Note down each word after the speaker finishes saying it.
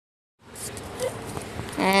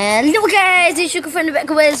Hello guys, it's Sugar from the back.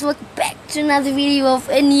 Welcome back to another video of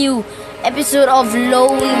a new episode of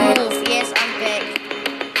Lone Wolf. Yes, I'm back.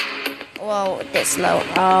 Wow, that's loud.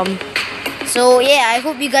 So yeah, I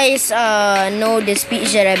hope you guys know the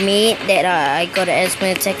speech that I made that I got an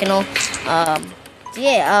estimate techno.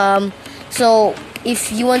 So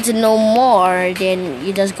if you want to know more, then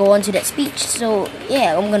you just go on to that speech. So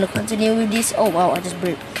yeah, I'm gonna continue with this. Oh wow, I just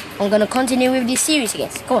burped. I'm gonna continue with this series,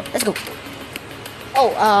 guys. Come on, let's go.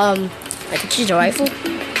 Oh, I can choose the rifle.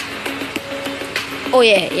 Oh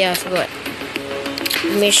yeah, I forgot.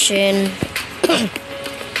 Mission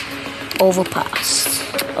overpass.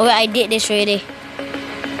 Okay, I did this already.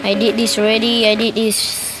 I did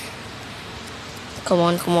this. Come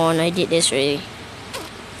on, I did this already.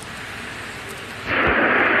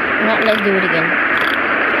 Not, let's do it again.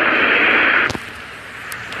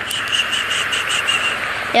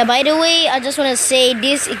 Yeah, by the way, I just want to say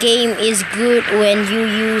this game is good when you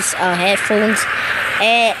use headphones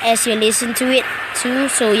as you listen to it too.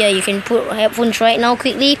 So yeah, you can put headphones right now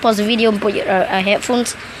quickly. Pause the video and put your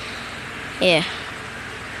headphones. Yeah.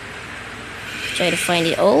 Try to find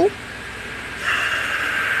it. Oh.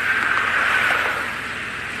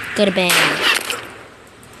 Got a bang.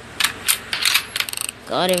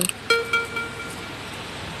 Got him.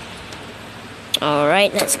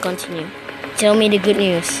 Alright, let's continue. Tell me the good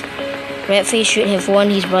news. Redface should have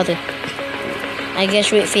warned his brother. I guess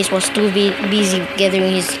Redface was too busy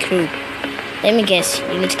gathering his crew. Let me guess,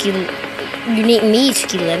 you need me to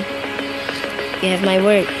kill them. You have my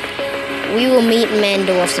word. We will meet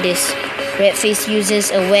Mando after this. Redface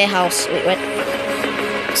uses a warehouse. Wait, what?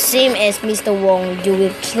 Same as Mr. Wong, you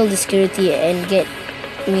will kill the security and get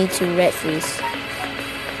me to Redface.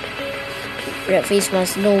 Redface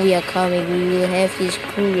must know we are coming. We will have his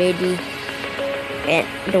crew ready at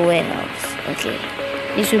the warehouse. Okay.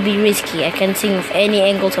 This will be risky. I can't think of any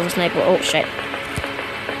angles of a sniper. Oh shit.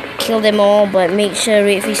 Kill them all, but make sure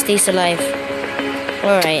Redface stays alive.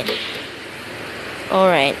 Alright.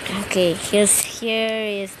 Okay, here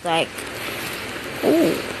is like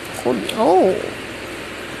oh.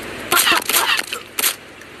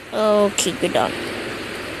 Okay, good done.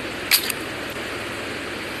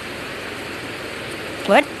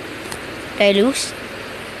 What? Did I lose?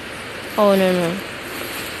 Oh no.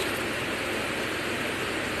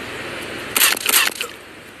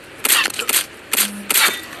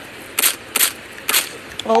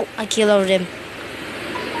 Oh, I killed all of them.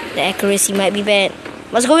 The accuracy might be bad.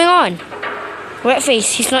 What's going on?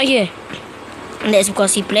 Redface, he's not here. And that's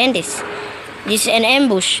because he planned this. This is an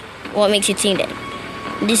ambush. What makes you think that?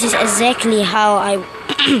 This is exactly how I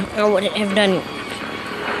would have done it.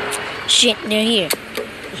 Shit, they're here.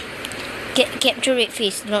 Capture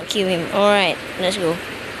Redface, do not kill him. Alright, let's go.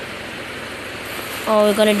 Oh,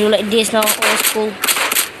 we're gonna do like this now, old school.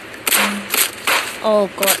 Oh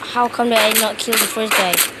god, how come did I not kill the first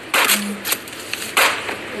guy?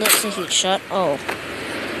 That's a huge shot. Oh.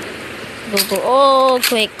 Go. Oh,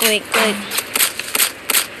 quick.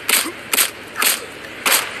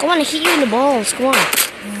 Come on, I hit you in the balls. Come on.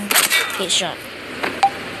 Hit shot.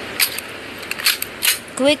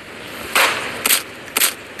 Quick.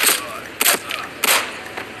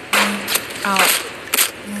 Ow.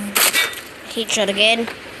 Hit shot again.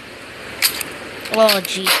 Oh,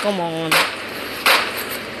 jeez, come on.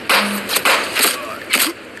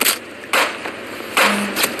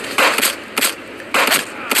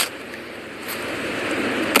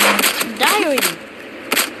 Die already.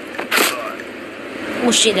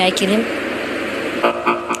 Oh shit, did I kill him?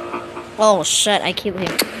 Oh shit, I killed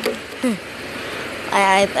him.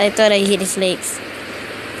 I thought I hit his legs.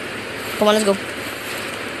 Come on, let's go.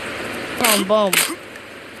 Boom.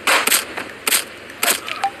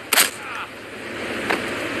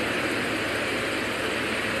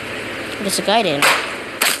 There's a guy there.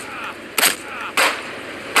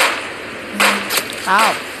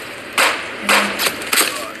 Ow.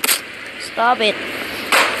 Stop it.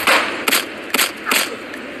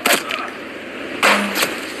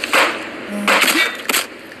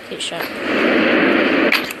 Good shot.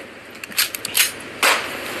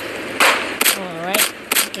 Alright.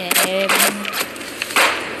 Okay.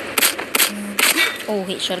 Oh,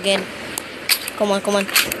 hit shot again. Come on.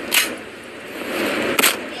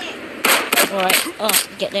 Alright. Oh,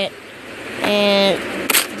 get that. And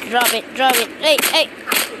drop it. Hey.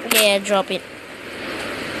 Yeah, drop it.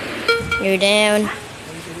 You're down.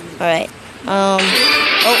 Alright. Oh,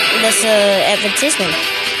 that's a advertisement.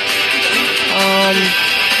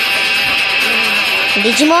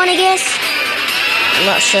 Digimon, I guess? I'm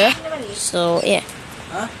not sure. So, yeah.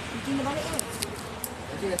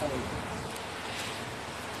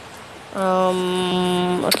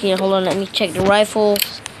 Okay, hold on, let me check the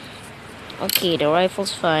rifles. Okay, the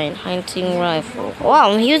rifle's fine. Hunting rifle.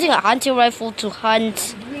 Wow, I'm using a hunting rifle to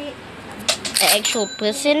hunt an actual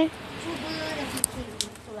person.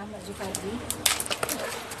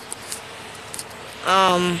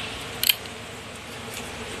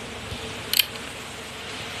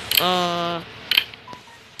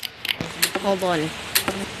 Hold on.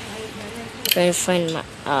 Trying to find my,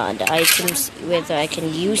 the items, whether I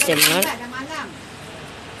can use them or not.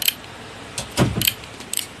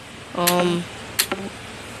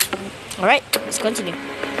 Alright, let's continue.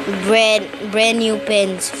 Brand new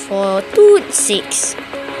pens for Toot 6.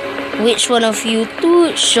 Which one of you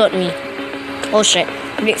two shot me? Oh shit,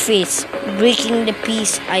 red face. Breaking the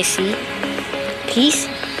peace, I see. Peace?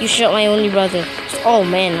 You shot my only brother. Oh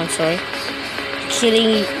man, I'm sorry.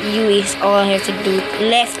 Killing you is all I have to do,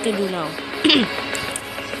 left to do now.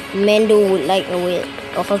 Mendo would like a way.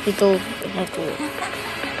 A hospital would have to wait.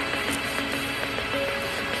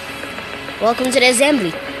 Welcome to the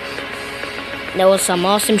assembly. That was some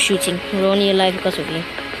awesome shooting. We're only alive because of you.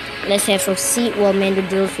 Let's have a seat while Mendo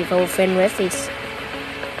deals with our friend Redface.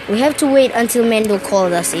 We have to wait until Mendo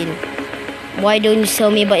called us in. Why don't you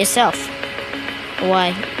tell me about yourself?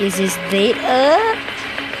 Why? Is this date up?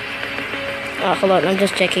 Oh, hold on, I'm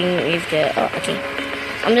just checking if the... Oh, okay.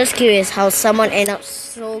 I'm just curious how someone ends up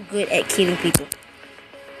so good at killing people.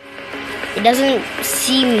 It doesn't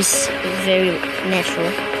seem very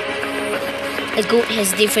natural. A goat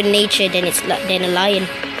has different nature than a lion.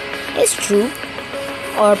 It's true.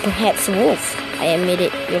 Or perhaps a wolf. I admit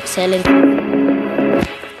it, you're excellent.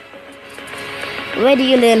 Where do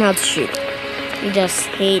you learn how to shoot? You just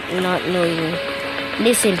hate not knowing me.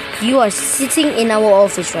 Listen, you are sitting in our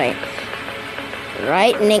office, right?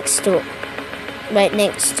 Right next to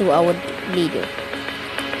our leader.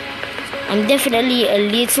 I'm definitely a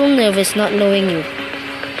little nervous not knowing you.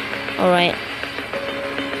 Alright.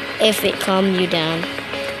 If it calmed you down.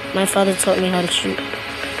 My father taught me how to shoot.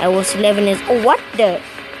 I was 11 years old. Oh, what the?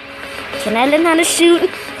 Can I learn how to shoot?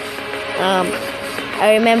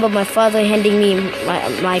 I remember my father handing me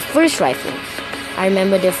my first rifle. I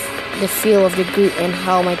remember the feel of the grip and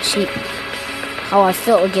how I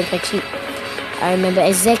felt against my cheek. I remember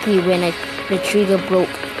exactly when the trigger broke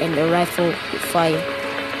and the rifle would fire.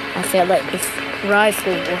 I felt like the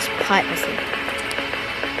rifle was part of me.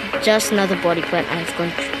 Just another body part I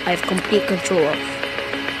have complete control of.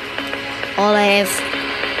 All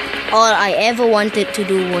I ever wanted to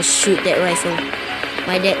do was shoot that rifle.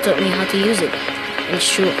 My dad taught me how to use it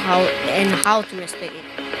and how to respect it.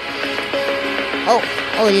 Oh,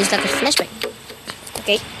 this is like a flashback.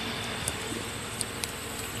 Okay.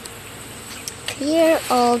 Clear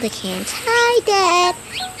all the cans. Hi, Dad.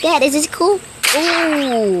 Dad, is this cool?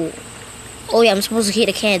 Ooh. Oh yeah, I'm supposed to hit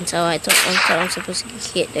the can, so I thought I'm supposed to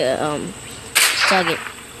hit the target.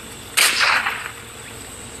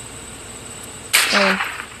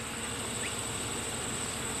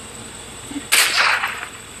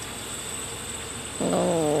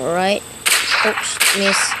 Alright. Oops,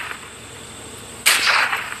 miss.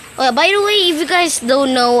 Oh, by the way, if you guys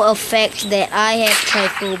don't know a fact that I have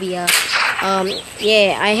trypophobia,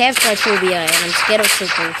 yeah, I have trypophobia and I'm scared of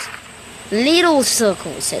circles. Little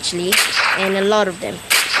circles, actually, and a lot of them.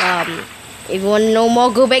 If you want to know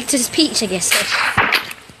more, go back to the speech, I guess.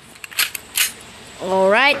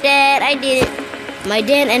 Alright, Dad, I did it. My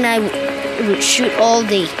dad and I would shoot all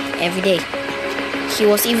day, every day. He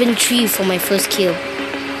was even 3 for my first kill.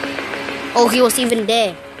 Oh, he was even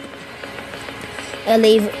there. A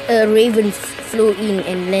raven flew in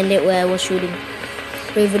and landed where I was shooting.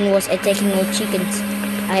 Raven was attacking our chickens.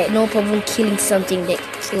 I had no problem killing something that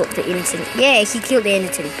killed the innocent. Yeah, he killed the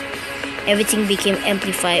innocent. Everything became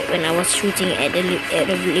amplified when I was shooting at the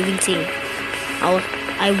living thing.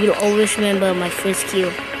 I will always remember my first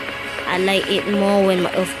kill. I like it more when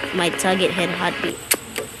my target had a heartbeat.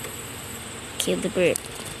 Kill the bird.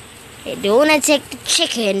 Hey, don't attack the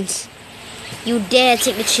chickens. You dare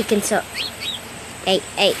take the chickens up. Hey,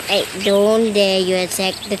 don't dare you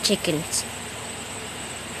attack the chickens.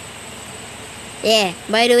 Yeah,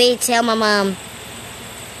 by the way, tell my mom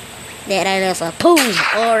that I love her. Boom!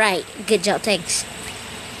 Alright, good job, thanks.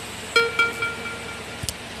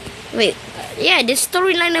 Wait, yeah, this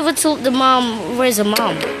storyline never told the mom, where's the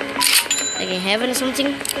mom? Like in heaven or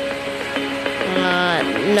something?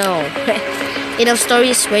 No. Enough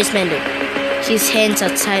stories, where's Mendo? His hands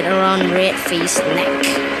are tied around Redface's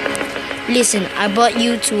neck. Listen, I brought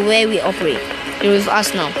you to where we operate. You're with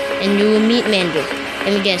us now, and you will meet Mendo.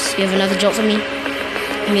 Let me guess, you have another job for me?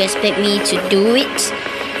 You expect me to do it?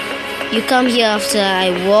 You come here after I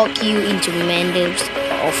walk you into Mendo's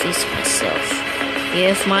office myself. You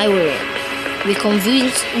have my word. We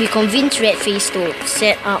convinced Redface to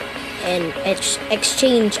set up and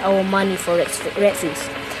exchange our money for Redface.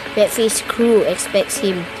 Redface's crew expects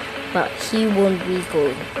him, but he won't be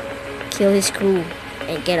going. Kill his crew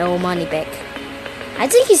and get our money back. I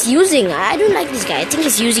think he's using. I don't like this guy. I think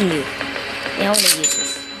he's using you. Yeah, I want to use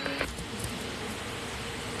this.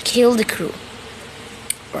 Kill the crew.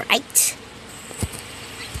 Right.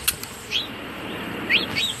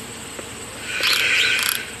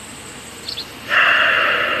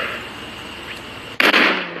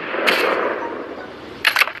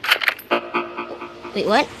 Wait,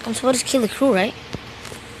 what? I'm supposed to kill the crew, right?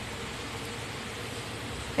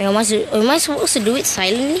 Wait, am I supposed to do it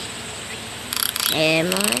silently? Am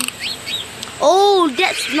I? Oh,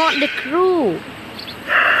 that's not the crew.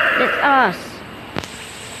 That's us.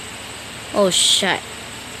 Oh, shit.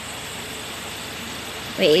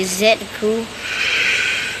 Wait, is that the crew?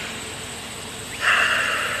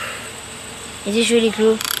 Is this really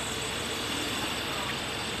crew?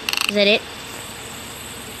 Is that it?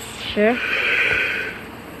 Sure.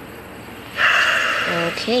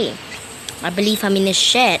 Okay. I believe I'm in the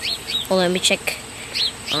shed. Hold on, let me check.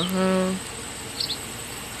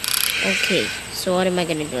 Okay, so what am I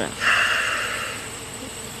gonna do now?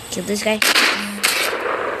 Kill this guy?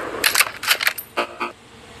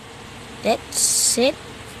 That's it?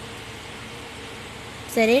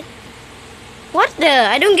 Is that it? What the?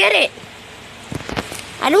 I don't get it.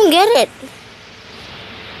 I don't get it.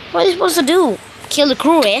 What are you supposed to do? Kill the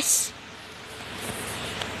crew, yes?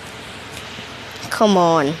 Come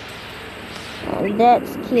on.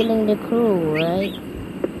 That's killing the crew, right?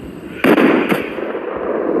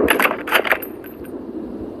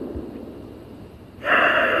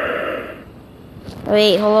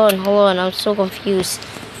 Wait, hold on. I'm so confused.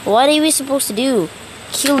 What are we supposed to do?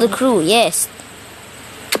 Kill the crew, yes.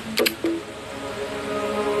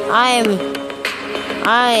 I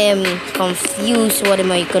am confused. What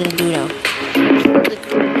am I gonna do now? Kill the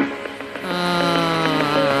crew.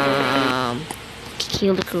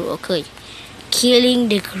 Kill the crew, okay. Killing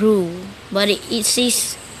the crew. But it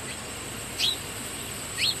says...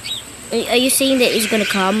 Are you saying that it's gonna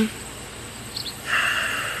come?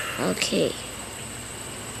 Okay.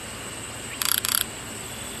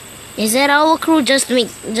 Is that our crew? Just to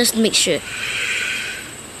make sure.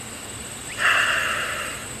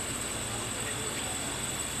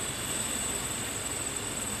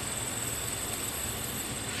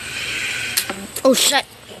 Oh shit!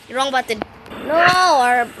 Wrong button. No,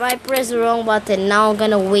 I pressed the wrong button. Now I'm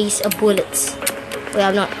gonna waste a bullet. Wait,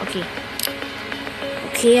 I'm not. Okay.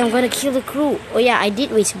 Okay, I'm gonna kill the crew. Oh yeah, I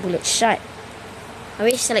did waste a bullet. Shit. I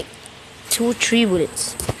wasted like 2-3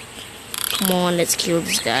 bullets. Come on, let's kill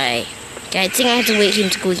this guy. Okay, I think I have to wait him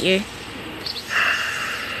to go here.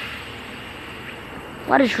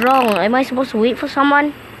 What is wrong? Am I supposed to wait for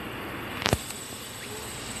someone?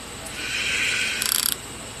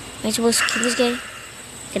 Am I supposed to kill this guy?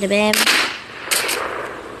 Get a bam.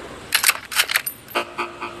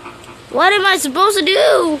 What am I supposed to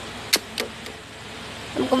do?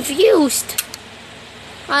 I'm confused.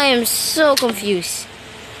 I am so confused.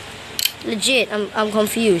 Legit, I'm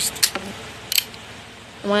confused.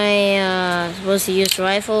 Am I supposed to use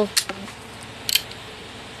rifle?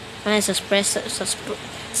 Am I suppressor?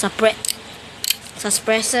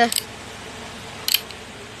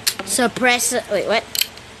 Wait, what?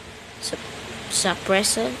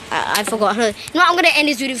 Suppressor? I forgot how to... No, I'm gonna end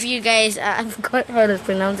this video for you guys. I forgot how to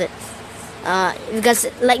pronounce it. If you guys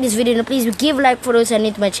like this video, please give a like for those who are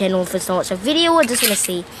new to my channel. First time watch a video, I just wanna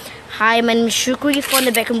say hi, my name is Shukri from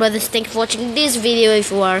the Beckham Brothers. Thank you for watching this video. If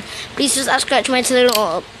you are, please do subscribe to my channel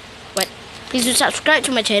or please do subscribe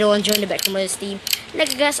to my channel and join the Beckham Brothers team.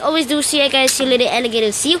 Like you guys always do. See you guys. See you later,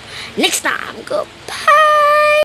 alligator. See you next time. Goodbye.